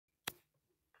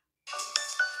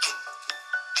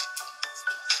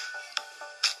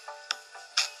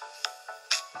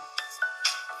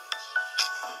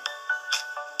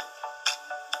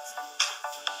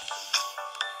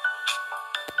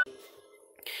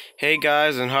Hey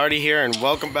guys, and Hardy here, and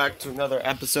welcome back to another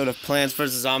episode of Plants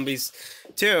vs. Zombies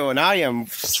 2, and I am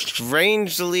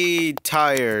strangely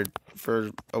tired for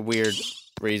a weird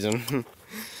reason.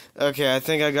 Okay, I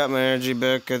think I got my energy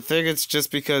back. I think it's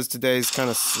just because today's kind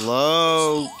of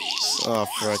slow. Oh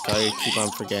frick, I keep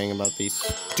on forgetting about these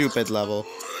stupid level.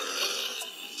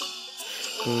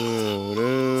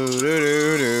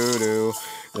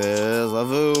 This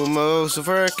level moves so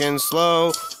frickin'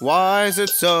 slow. Why is it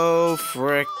so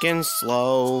frickin'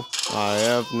 slow? I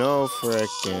have no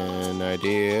frickin'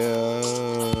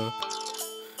 idea.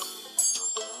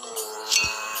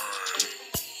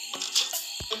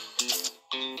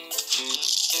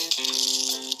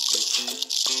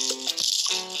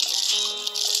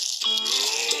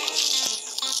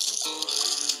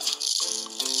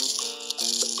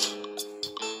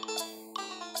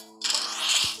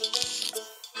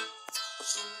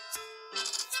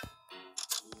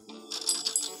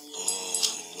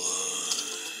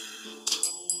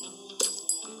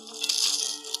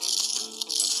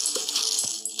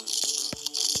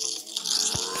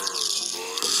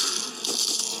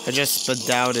 I just spit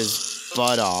out his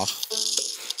butt off.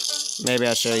 Maybe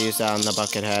I should have used that on the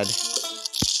bucket head.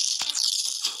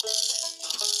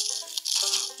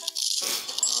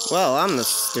 Well, I'm the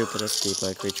stupidest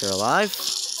deep-like creature alive.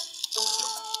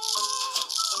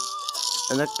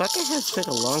 And the bucket heads take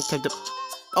a long time to...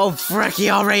 Oh, frick, he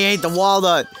already ate the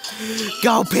walnut!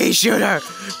 Go, pea shooter!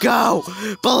 Go!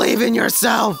 Believe in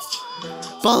yourself!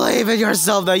 Believe in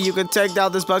yourself that you can take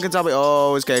down this bucket zombie.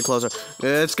 Oh, it's getting closer.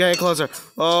 It's getting closer.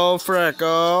 Oh, frick.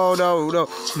 Oh,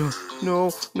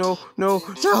 no.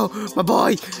 My boy,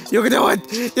 you can do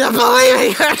it. You believe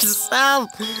in yourself.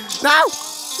 No.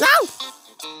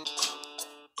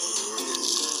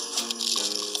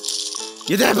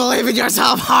 You didn't believe in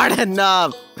yourself hard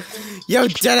enough. You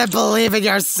didn't believe in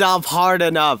yourself hard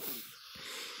enough.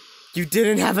 You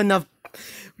didn't have enough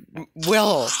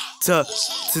will to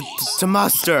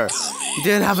muster. You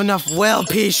didn't have enough will,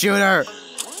 pea shooter.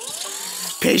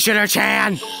 Pea shooter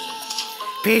Chan.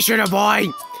 Pea shooter boy.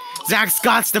 Zach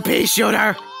Scott's the pea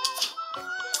shooter.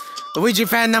 Luigi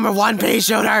fan number 1 pea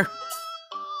shooter.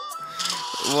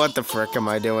 What the frick am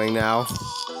I doing now?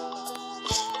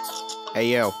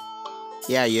 Hey you.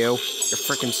 Yeah you. You're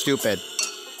freaking stupid.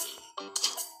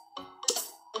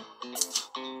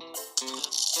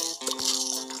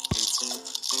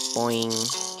 Boing.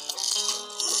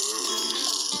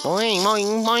 Boing,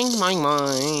 boing, boing, boing,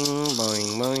 boing, boing,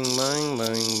 boing, boing,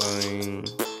 boing, boing.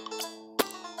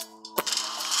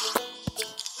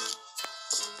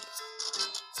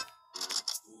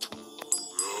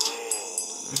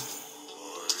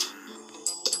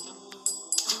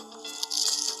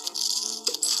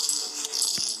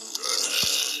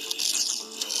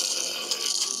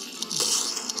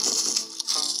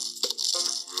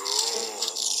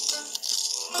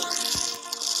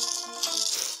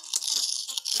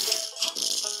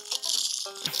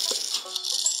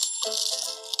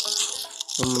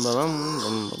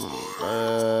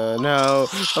 No,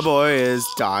 a boy is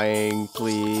dying.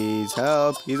 Please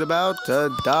help. He's about to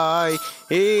die.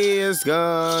 He is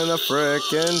gonna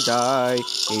frickin' die.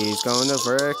 He's gonna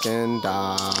frickin'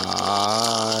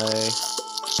 die.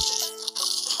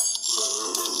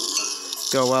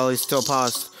 Go while he's still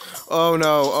paused. Oh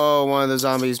no, oh, one of the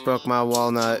zombies broke my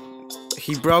walnut.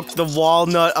 He broke the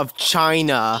walnut of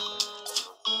China.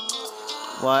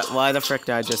 What? Why the frick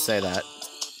did I just say that?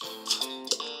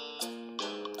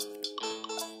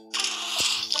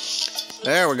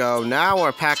 There we go. Now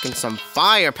we're packing some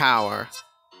firepower.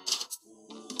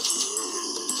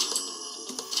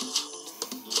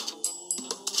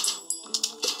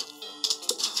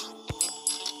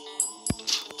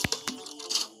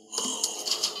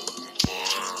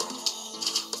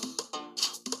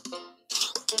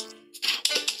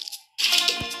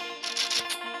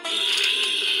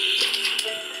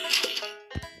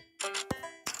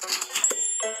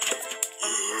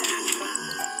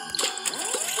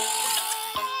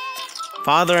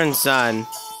 Father and son.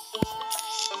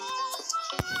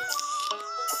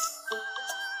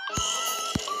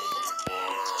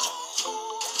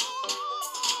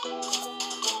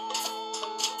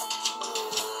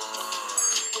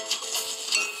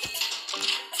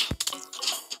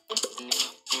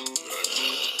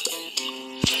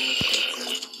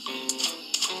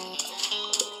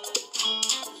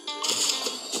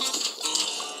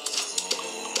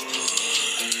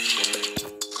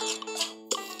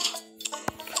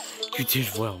 You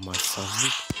did well, my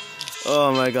son.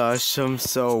 Oh my gosh, I'm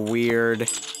so weird.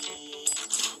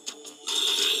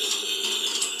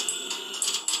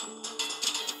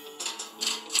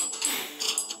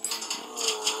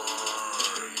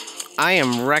 I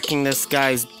am wrecking this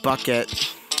guy's bucket.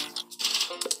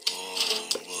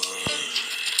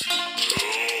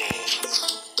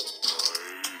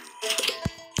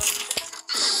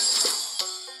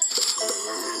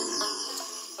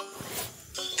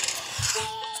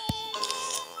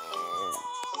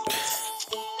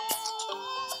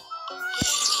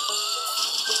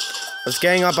 Let's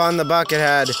gang up on the bucket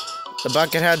head. The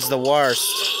bucket head's the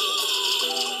worst.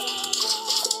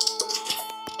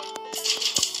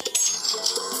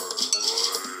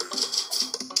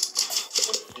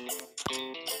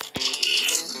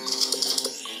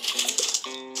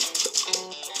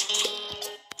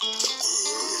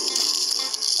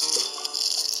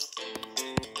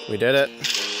 We did it.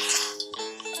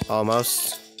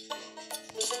 Almost.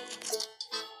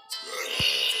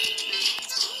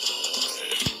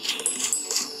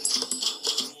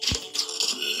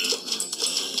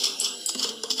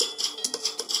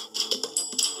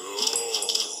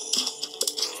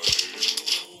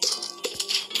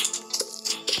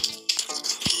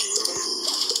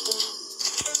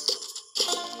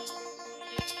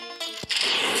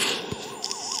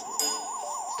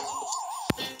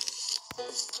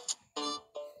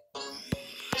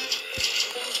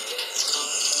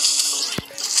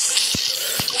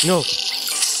 No.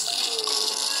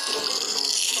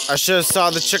 I should have saw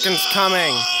the chickens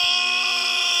coming.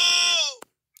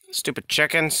 Stupid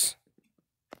chickens.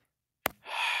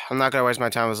 I'm not gonna waste my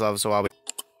time with love, so I'll be...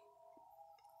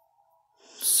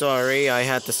 Sorry, I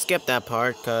had to skip that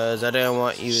part, because I didn't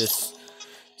want you to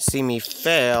see me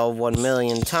fail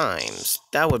 1,000,000 times.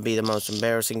 That would be the most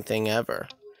embarrassing thing ever.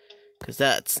 Because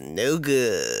that's no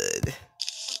good.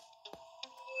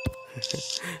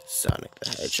 Sonic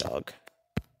the Hedgehog.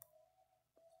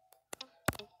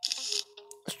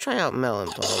 Let's try out Melon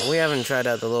Ball. We haven't tried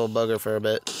out the little bugger for a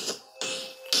bit.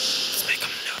 Let's make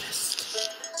him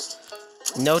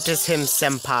notice. Notice him,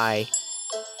 senpai.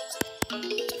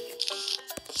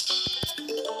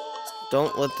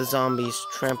 Don't let the zombies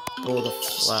trample the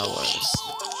flowers.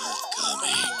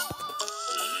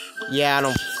 Yeah, I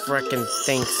don't frickin'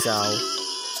 think so.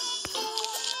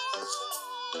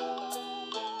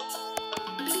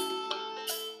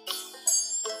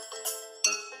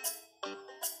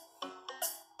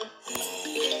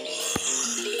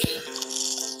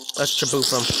 Let's chaboof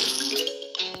him.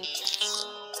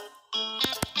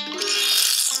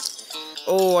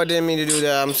 Oh, I didn't mean to do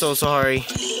that. I'm so sorry.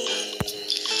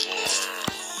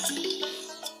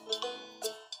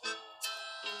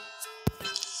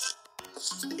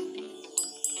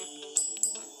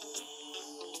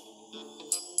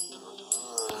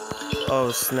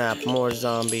 Oh snap, more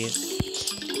zombies.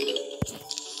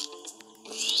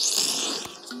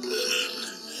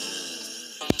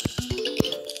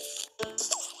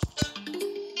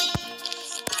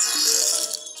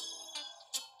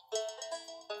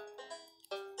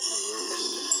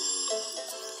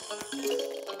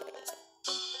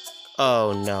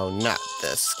 Oh no, not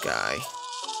this guy.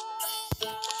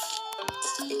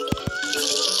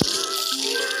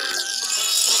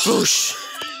 Boosh!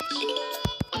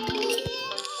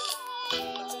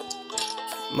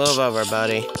 Move over,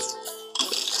 buddy.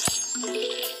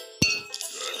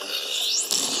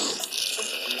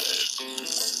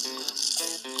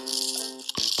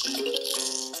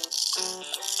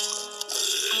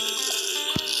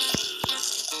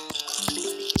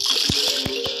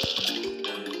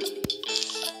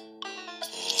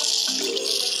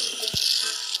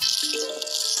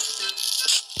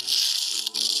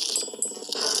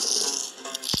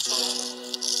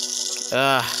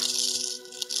 Ugh.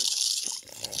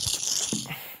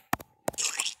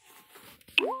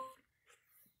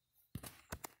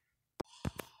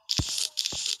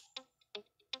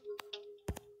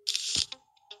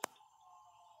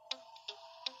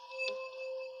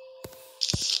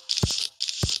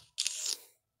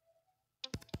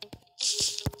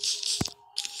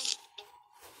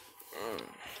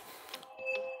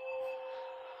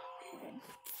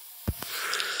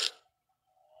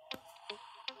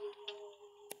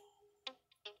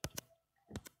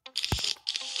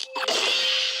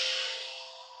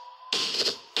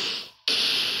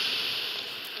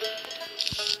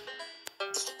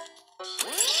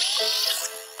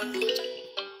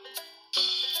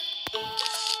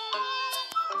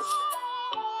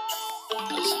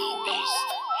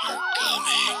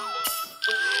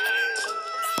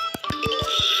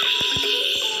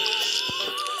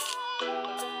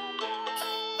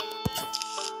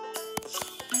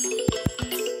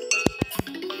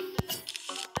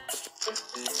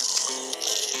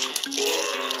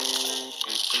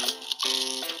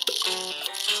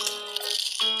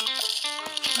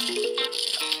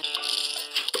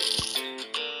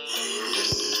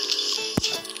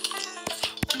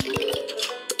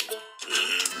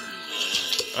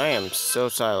 I am so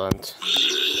silent.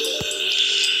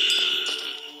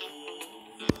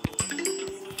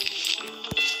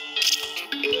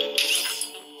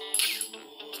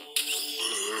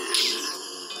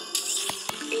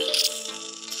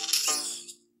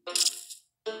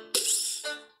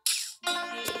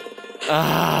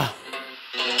 Ah.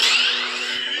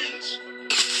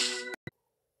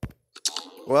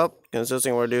 Well,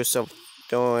 considering we're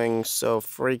doing so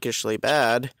freakishly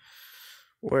bad,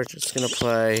 we're just gonna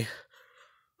play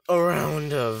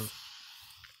a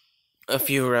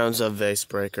few rounds of Vase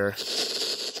Breaker.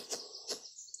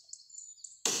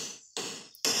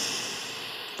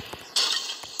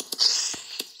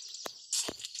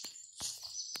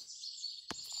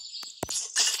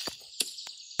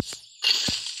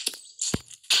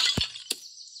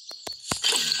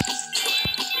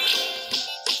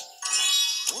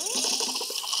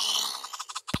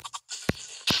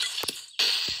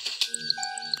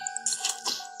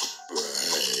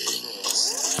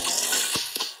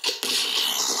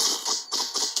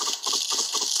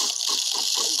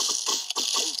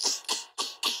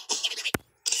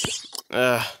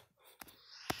 Ugh.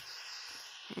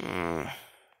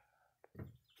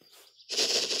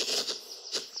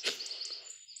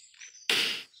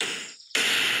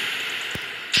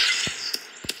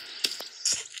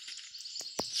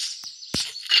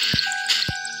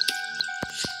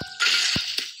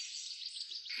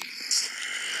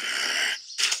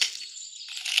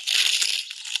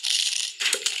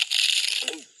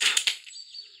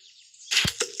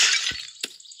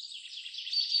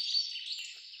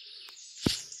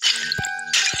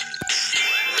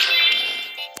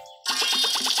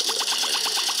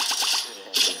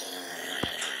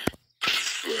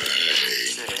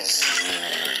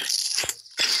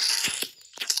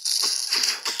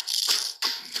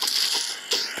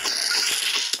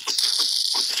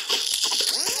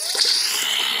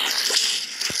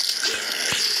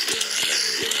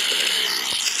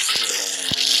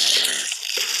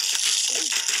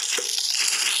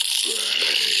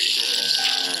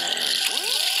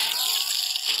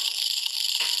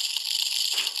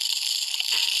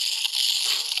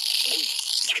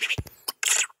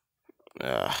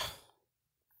 Ugh.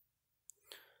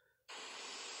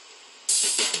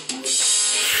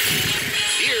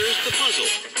 Here's the puzzle.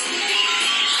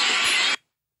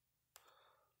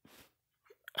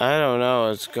 I don't know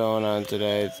what's going on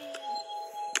today.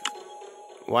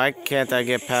 Why can't I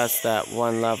get past that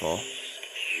one level?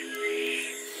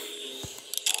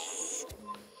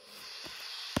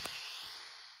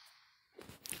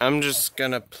 I'm just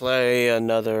gonna play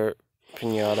another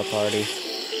Pinata Party.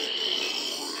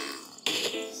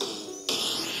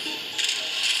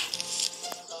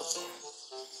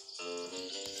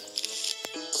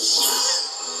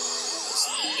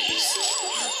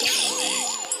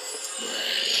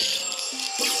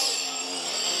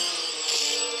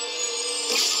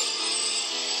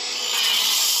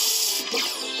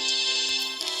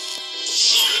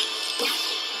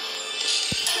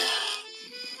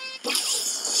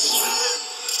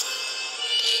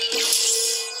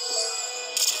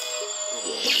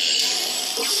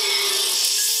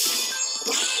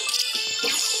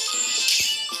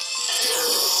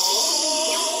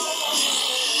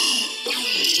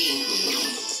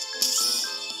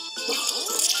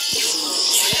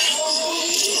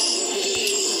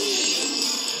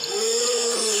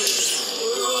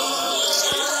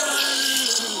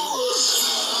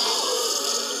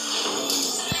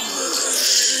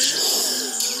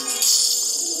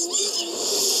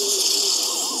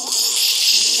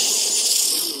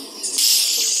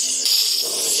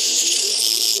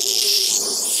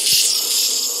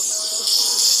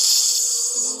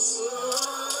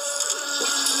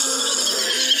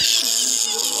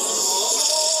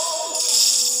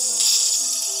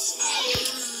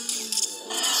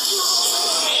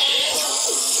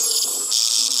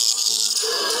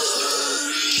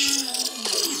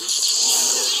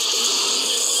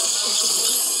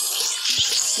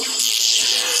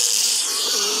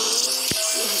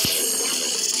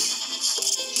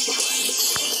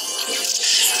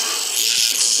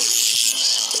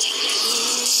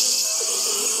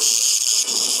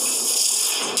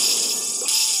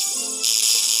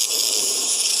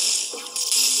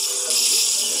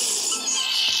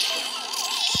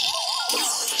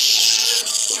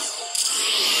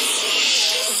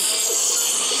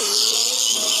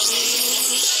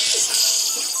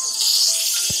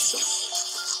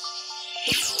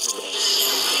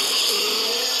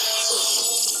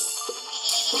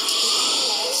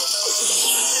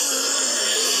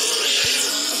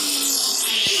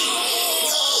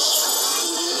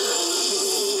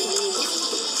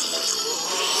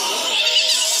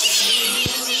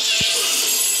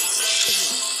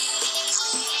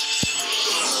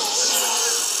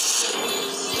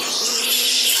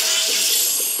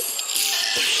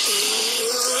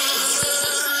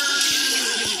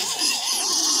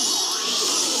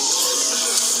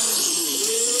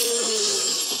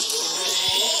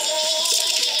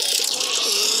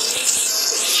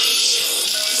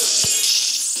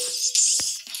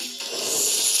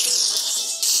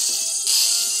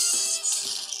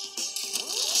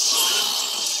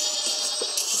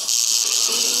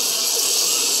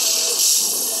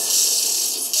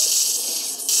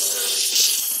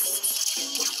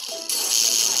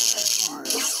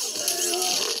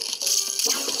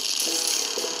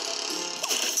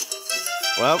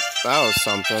 Well, that was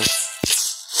something.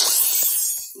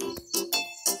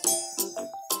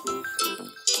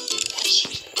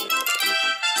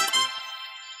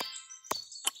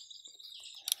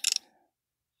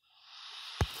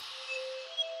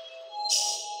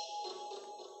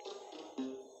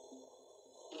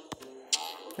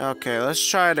 Okay, let's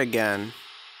try it again.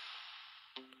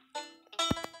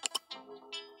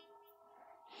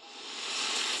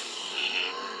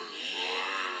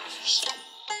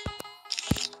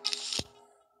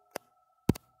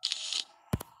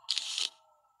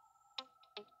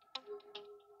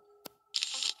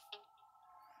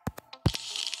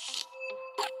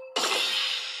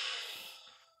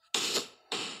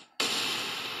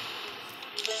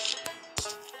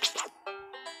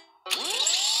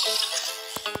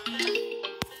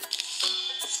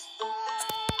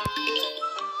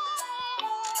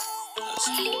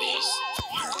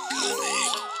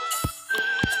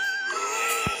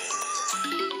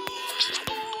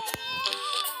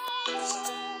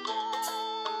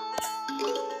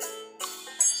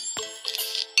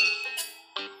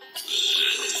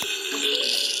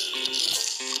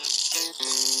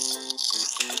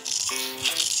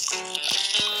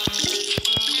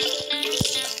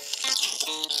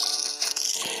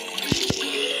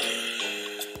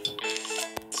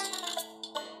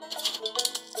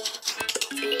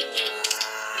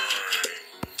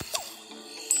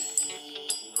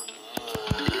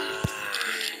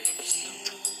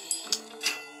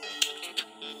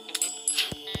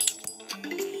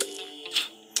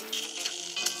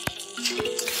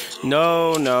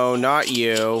 No, no, not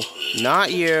you.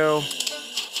 Not you.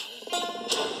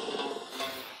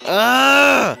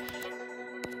 Ugh!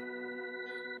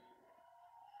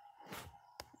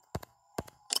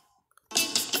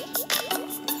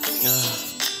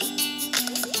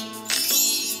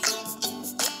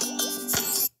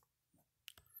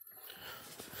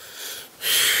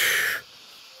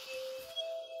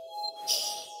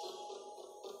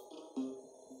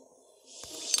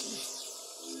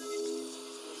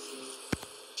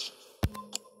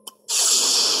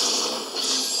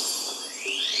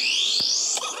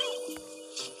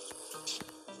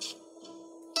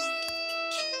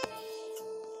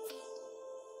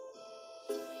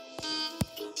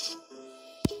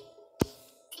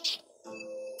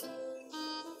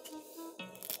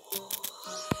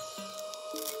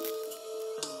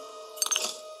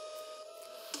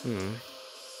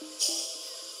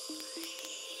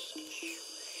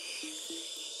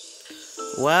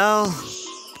 Well,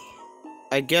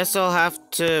 I guess I'll have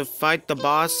to fight the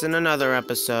boss in another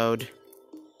episode.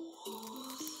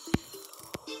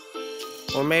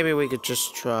 Or maybe we could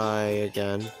just try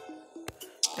again.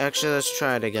 Actually, let's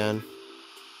try it again.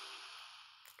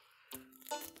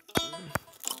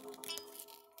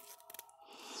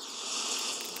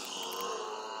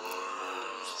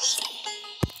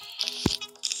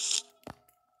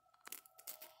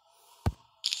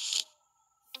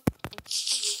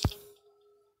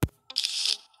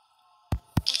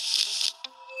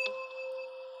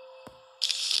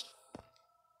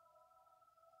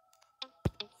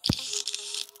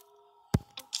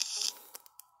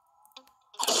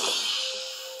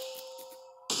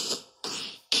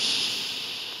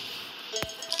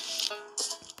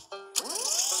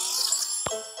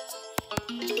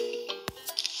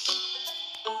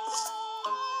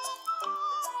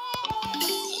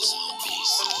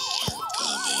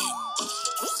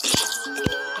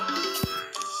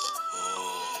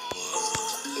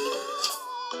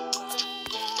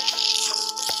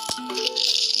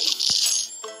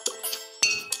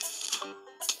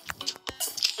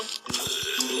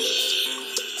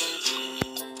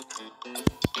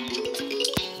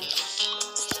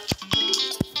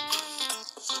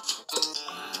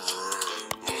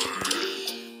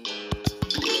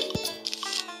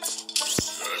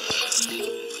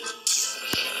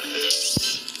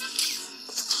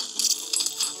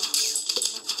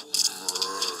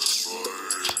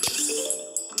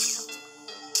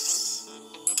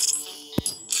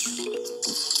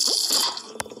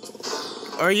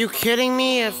 Are you kidding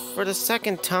me for the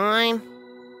second time?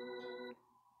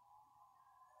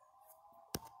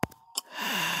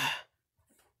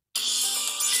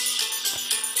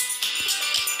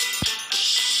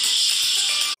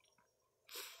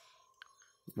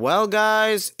 Well,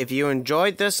 guys, if you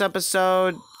enjoyed this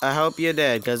episode, I hope you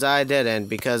did, because I didn't,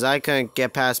 because I couldn't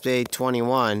get past page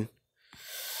 21.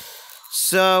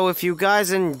 So, if you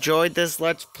guys enjoyed this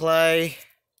Let's Play,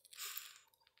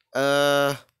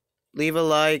 leave a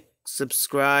like,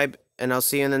 subscribe, and I'll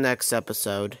see you in the next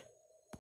episode.